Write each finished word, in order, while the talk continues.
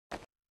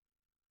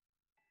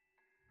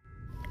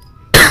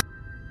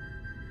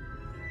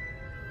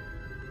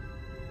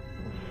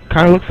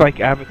Kind of looks like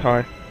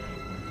Avatar.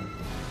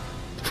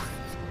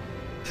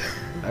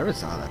 I never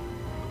saw that.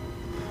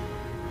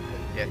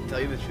 Yeah, to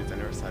tell you the truth, I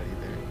never saw it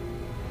either.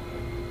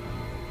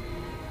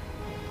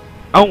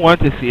 I want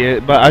to see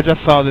it, but I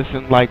just saw this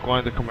in like one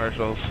of the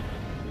commercials.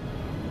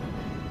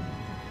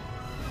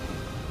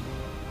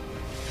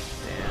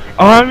 Damn.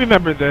 Oh, I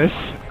remember this.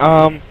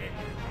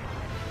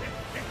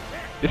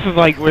 This is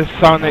like where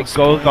Sonic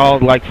goes all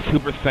like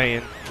Super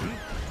Saiyan.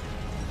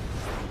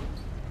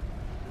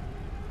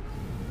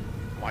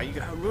 Why you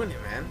gotta ruin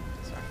it, man?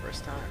 It's my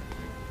first time.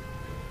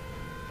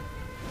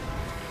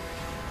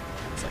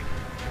 It's like,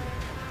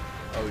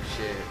 oh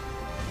shit.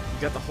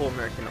 He got the whole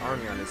American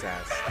army on his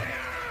ass.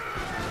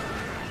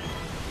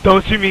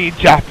 Don't you mean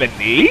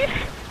Japanese?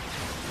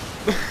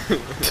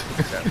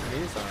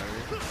 Japanese army.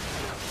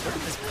 Where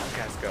did this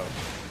podcast go?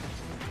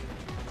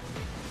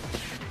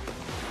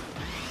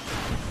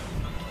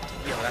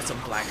 Yo, that's some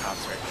Black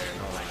Ops right there.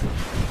 No, like,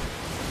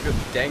 good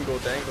dangle.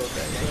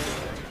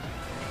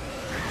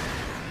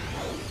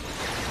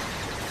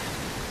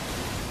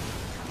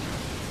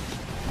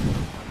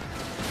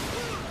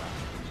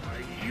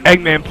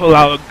 Eggman pull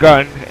out a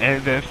gun,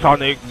 and then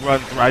Sonic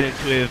runs right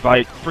into it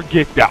like,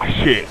 forget that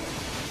shit.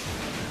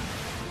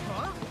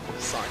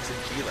 Sonic's a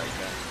G like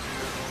that.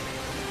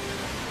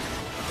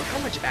 Look how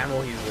much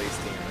ammo he's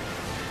wasting.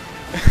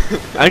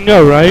 I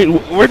know, right?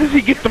 Where does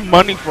he get the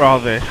money for all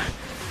this?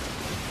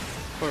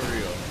 For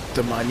real.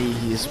 The money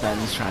he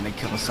spends trying to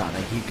kill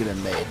Sonic, he could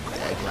have made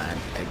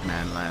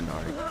Eggman land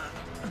already.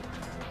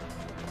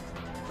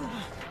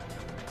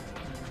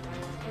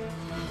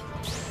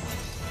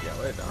 Yeah,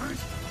 we're done.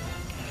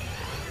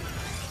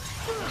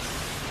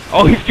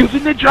 Oh, he's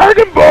using the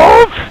Dragon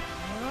Balls!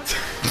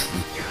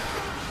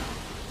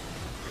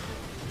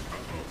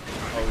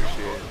 Oh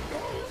shit.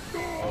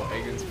 Oh,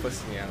 Egan's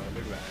pussing out.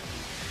 Look at that.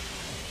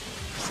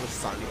 So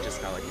Sonic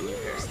just got like a new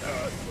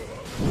hairstyle.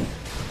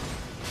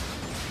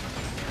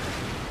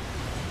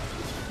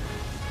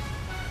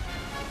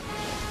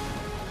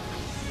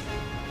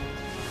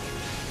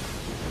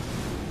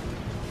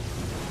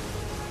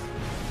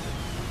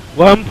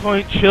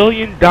 $1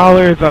 trillion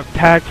of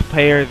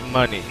taxpayers'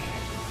 money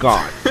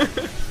gone.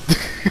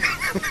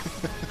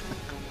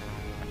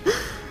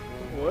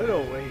 What a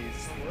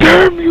waste.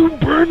 Damn you,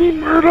 Bernie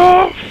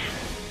Murdoch!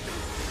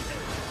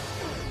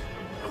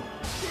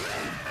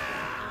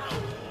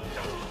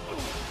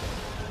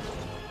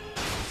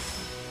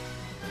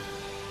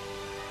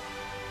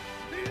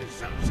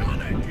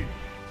 Sonic!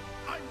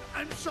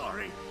 I'm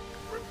sorry.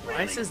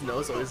 Why is his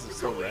nose always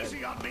so red?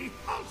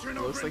 It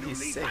looks like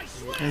he's sick.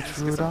 It's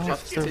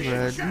Rudolph the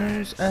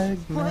Red-Nosed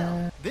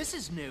Eggman. This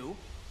is new.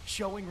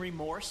 Showing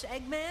remorse,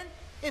 Eggman?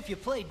 If you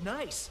played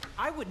nice,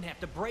 I wouldn't have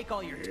to break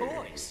all your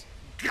toys.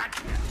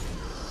 Gotcha.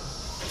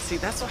 See,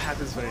 that's what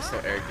happens when you're so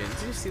arrogant.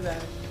 Did you see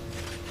that?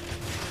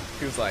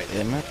 He was like,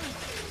 Yeah, man.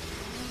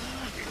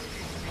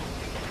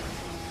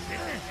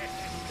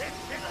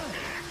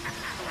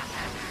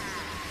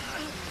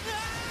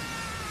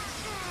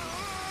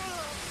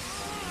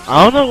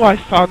 I don't know why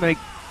Sonic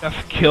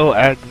just kill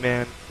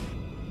Eggman.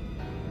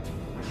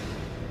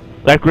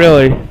 Like,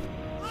 really?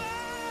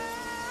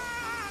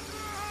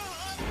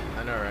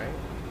 I know, right?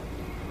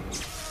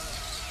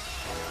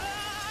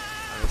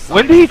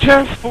 When did he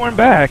transform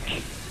back?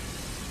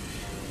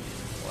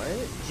 What?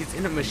 He's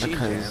in a machine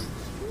Because-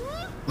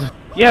 jam.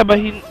 Yeah, but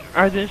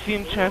I didn't see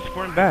him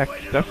transform back.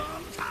 That's,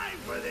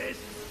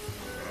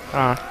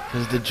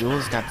 Because the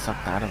jewels got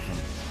sucked out of him.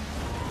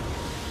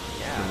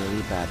 Yeah, A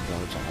really bad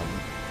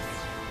blowjob.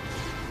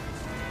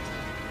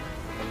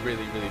 a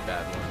really, really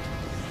bad one.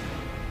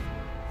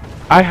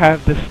 I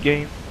have this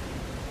game.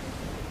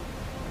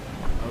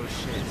 Oh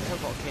shit, is that a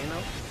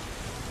volcano?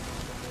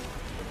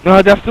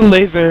 No, that's the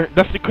laser.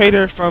 That's the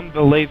crater from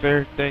the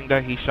laser thing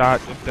that he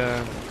shot with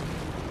the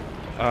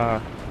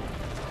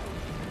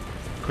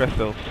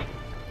crystals.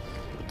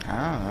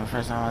 I don't know, the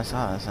first time I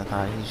saw this, I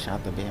thought he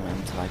shot the beam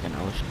into like an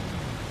ocean.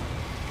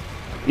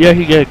 Yeah,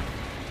 he did.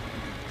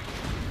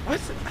 What? I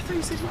thought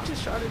you said you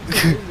just shot into the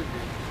laser beam.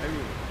 I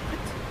mean, what?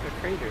 A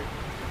crater.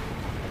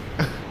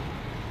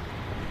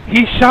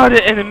 He shot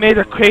it and it made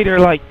a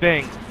crater-like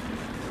thing.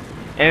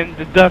 And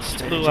the dust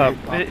flew up.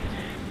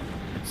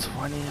 It's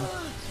 20.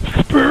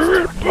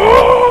 Spirit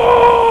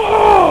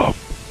Bomb!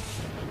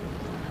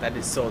 That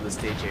is so the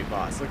stage A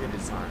boss. Look at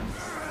his arms.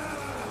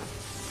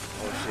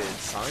 Oh shit,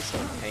 Sonic's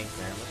on tank,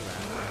 man. Look at that.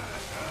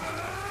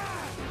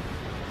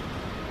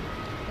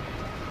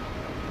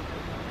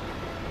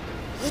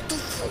 What the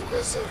fuck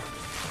is it?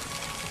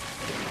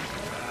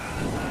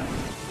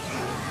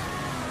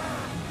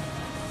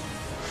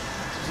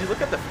 Did you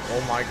look at the?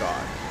 Oh my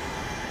god.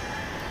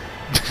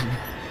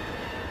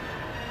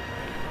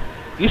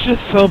 You should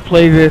still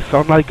play this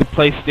on like a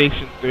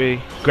PlayStation 3.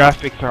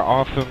 Graphics are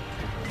awesome.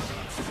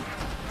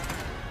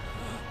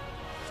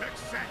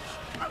 Success!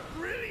 A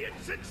brilliant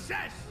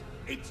success!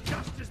 It's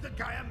just as the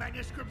Gaia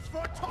manuscripts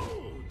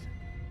foretold!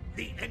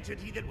 The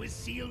entity that was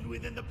sealed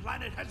within the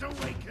planet has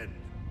awakened.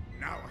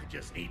 Now I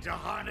just need to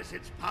harness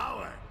its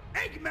power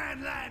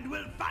Eggman Land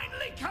will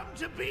finally come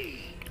to be.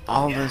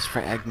 All this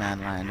for Eggman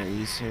Land, are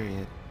you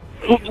serious?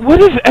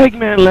 What is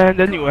Eggman Land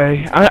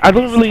anyway? I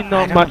don't really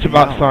know I don't much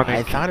about know. I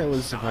Sonic. thought it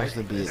was supposed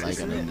to be This like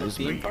an isn't it a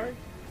theme amusement. park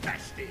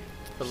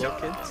for little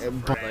kids,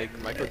 But like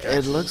Michael it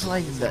Jackson. looks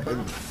like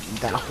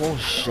that whole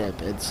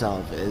ship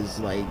itself is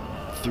like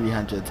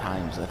 300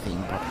 times a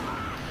theme park.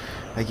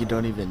 Like you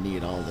don't even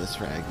need all this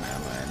for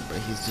Eggman Land, but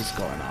he's just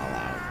going all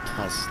out.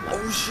 Plus, like,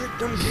 Oh shit!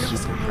 Them Chaos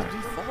super Emeralds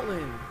be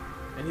falling,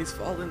 and he's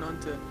falling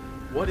onto.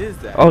 What is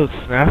that? Oh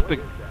snap!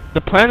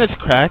 The planet's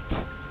cracked.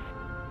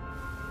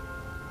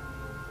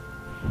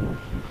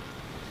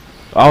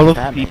 All of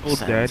that the people makes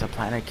sense. dead. A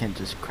planet can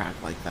just crack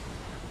like that,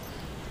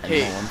 and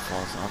Hey. no one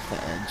falls off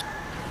the edge.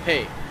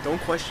 Hey,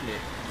 don't question it.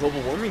 Global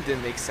warming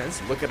didn't make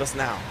sense. Look at us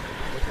now.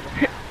 Look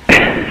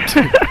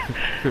at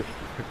us.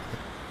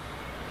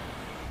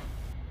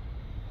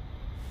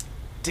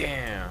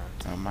 Damn.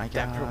 Oh my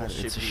That purple god, it's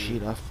a should be-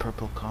 sheet of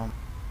purple calm.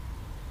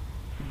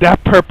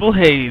 That purple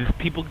haze,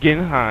 people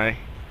getting high.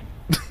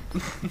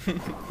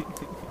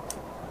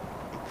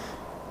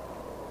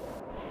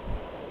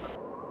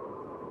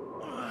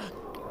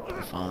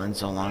 Falling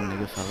so long,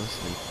 nigga fell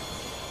asleep.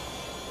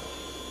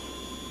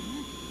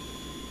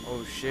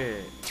 Oh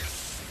shit.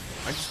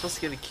 Aren't you supposed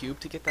to get a cube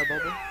to get that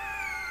bubble?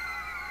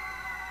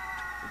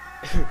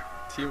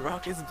 Team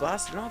Rocket's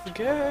blasting off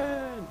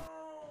again.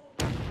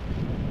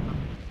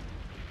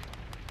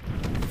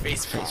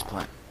 Face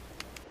Faceplant.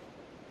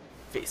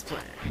 Face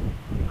plant.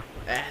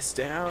 Ass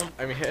down.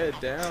 I mean head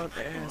down.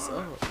 Ass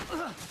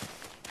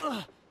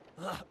up.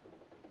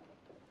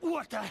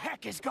 What the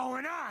heck is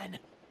going on?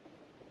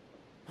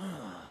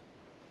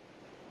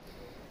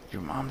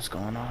 Your mom's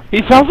going on.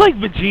 He sounds like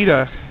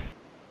Vegeta.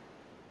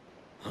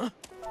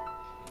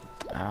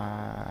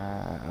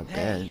 A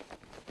Hey. bit.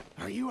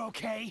 Are you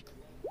okay?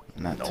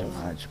 Not too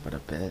much, but a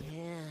bit.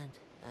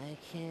 I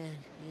can't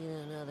eat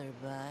another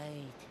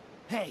bite.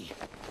 Hey,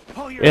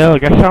 pull your. Ew,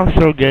 that sounds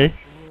so gay.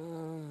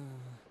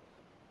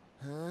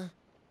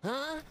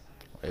 Huh?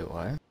 Wait,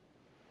 what?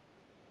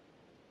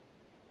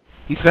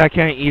 He said I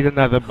can't eat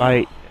another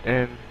bite,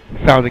 and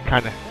sounded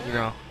kind of, you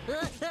know,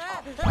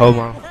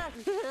 homo.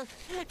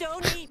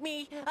 Don't eat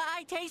me.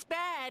 I taste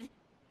bad.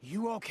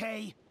 You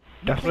okay?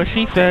 That's what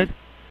she said.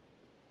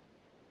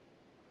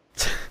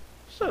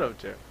 Shut up,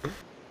 Joe.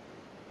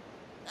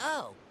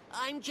 Oh,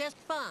 I'm just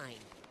fine.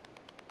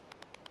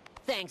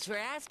 Thanks for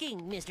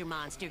asking, Mr.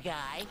 Monster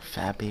Guy.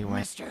 Fappy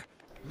wing. Mr.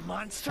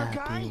 Monster Fappy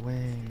Guy?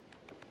 wing.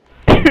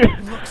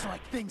 Looks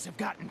like things have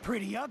gotten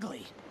pretty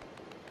ugly.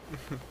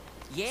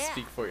 Yeah,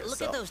 Speak for look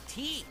yourself. at those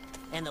teeth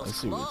and those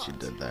Let's see claws. what you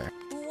did there.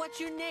 What's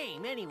your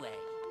name, anyway?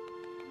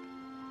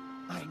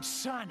 I'm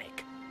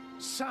Sonic.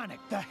 Sonic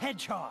the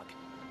Hedgehog.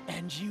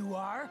 And you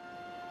are?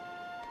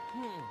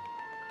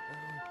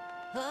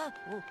 Huh?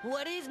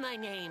 What is my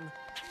name?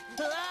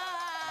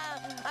 Ah,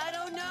 I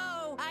don't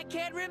know. I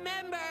can't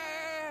remember.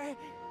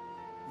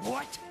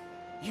 What?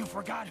 You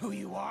forgot who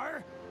you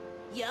are?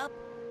 Yup.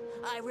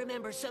 I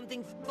remember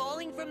something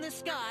falling from the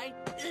sky.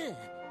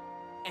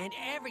 And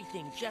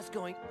everything just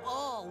going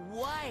all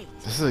white.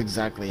 This is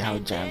exactly how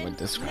And Jan then would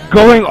describe nothing. it.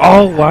 Going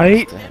all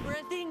white? I don't remember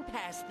a thing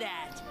past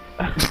that.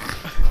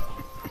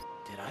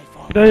 Did I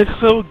fall? That is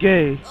so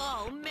gay.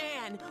 Oh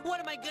man, what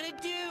am I gonna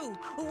do?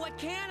 What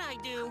can I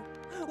do?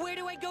 Where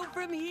do I go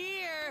from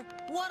here?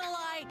 What'll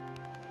I?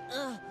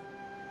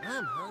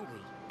 I'm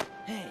hungry.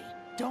 Hey,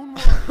 don't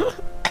worry.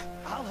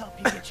 I'll help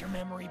you get your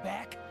memory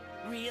back.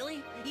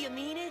 Really? You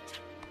mean it?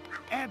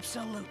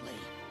 Absolutely.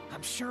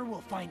 I'm sure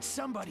we'll find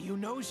somebody who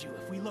knows you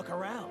if we look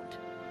around.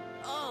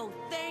 Oh,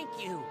 thank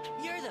you.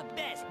 You're the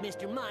best,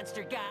 Mr.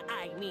 Monster Guy.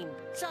 I mean,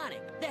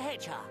 Sonic the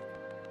Hedgehog.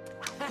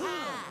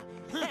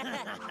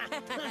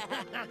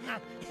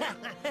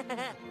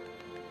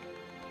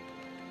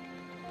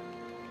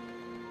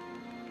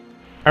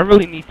 I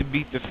really need to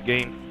beat this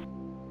game.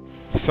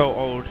 So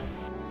old.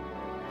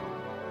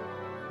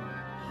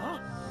 Huh?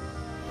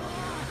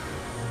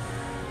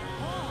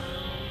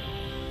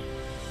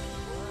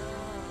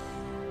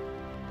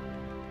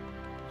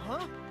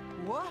 Huh?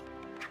 What?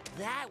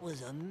 That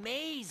was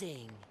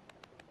amazing.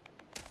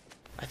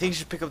 I think you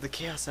should pick up the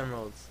Chaos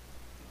Emeralds.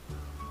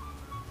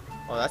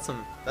 Oh,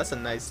 that's a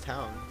nice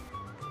town.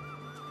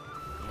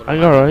 What I am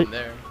know, doing right?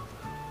 There?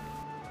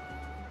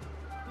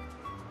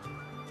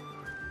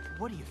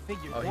 What do you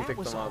figure Oh, he that picked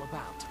was them all up.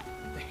 about?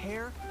 The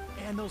hair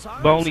and those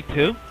arms? But only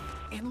two?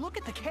 And look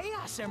at the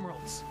Chaos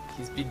Emeralds.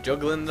 He's be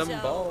juggling them So,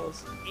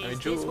 balls. I mean Is this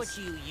jewels. what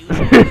you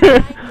usually look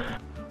like?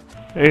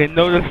 I didn't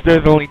notice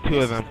there's only two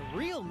This of them. is the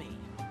real me.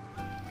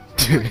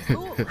 Pretty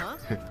cool, huh?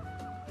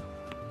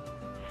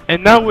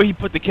 And now where he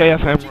put the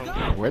Chaos Where'd you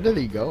Emeralds. go? Where did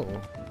he go?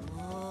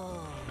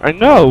 Whoa. I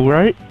know,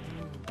 right?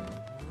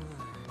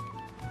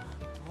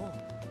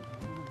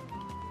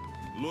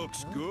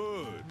 Looks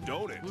good,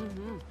 don't it?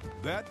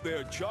 That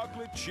there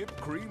chocolate chip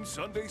cream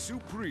sundae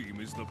supreme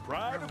is the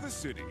pride of the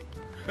city.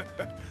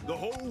 The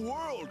whole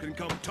world can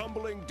come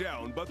tumbling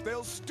down, but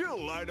they'll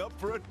still line up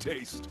for a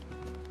taste.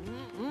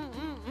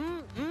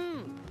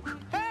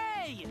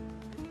 Hey!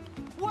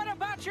 What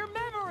about your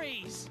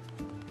memories?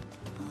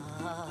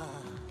 Ah.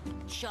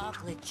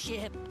 chocolate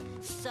chip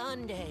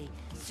sundae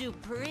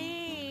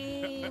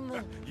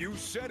supreme. You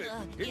said it.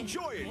 Yeah,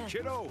 Enjoy it, yeah.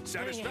 kiddo.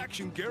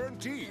 Satisfaction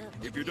guaranteed.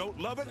 If you don't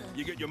love it,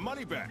 you get your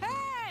money back.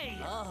 Hey!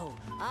 Oh,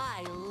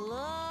 I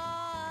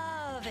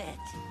love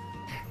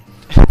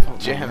it.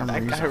 Jam,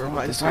 that guy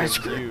reminds me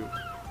of you.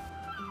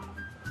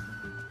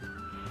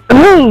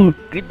 Ooh,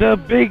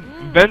 the big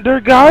vendor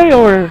guy,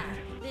 or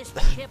This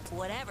chip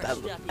whatever That,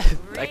 stuff is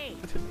that great.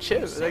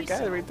 Chip, that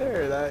guy right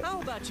there. That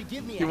How about you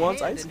give me He a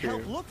wants hand ice and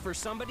help cream. look for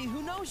somebody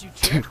who knows you,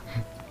 Chip?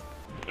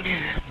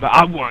 but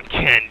I want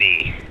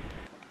candy.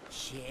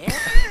 Chip?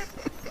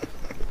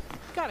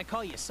 Gotta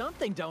call you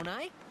something, don't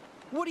I?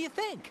 What do you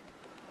think?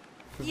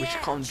 we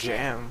should call him Chip.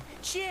 Jam.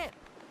 Chip.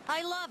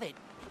 I love it.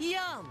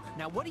 Yum.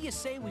 Now, what do you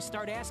say we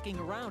start asking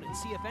around and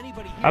see if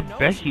anybody here I knows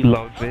bet he you?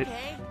 loves it.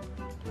 Okay.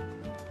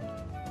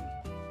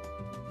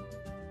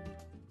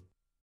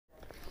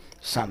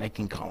 Sonic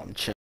can call him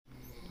Chip.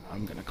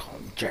 I'm gonna call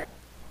him Jack.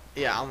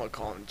 Yeah, I'm gonna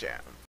call him Jam.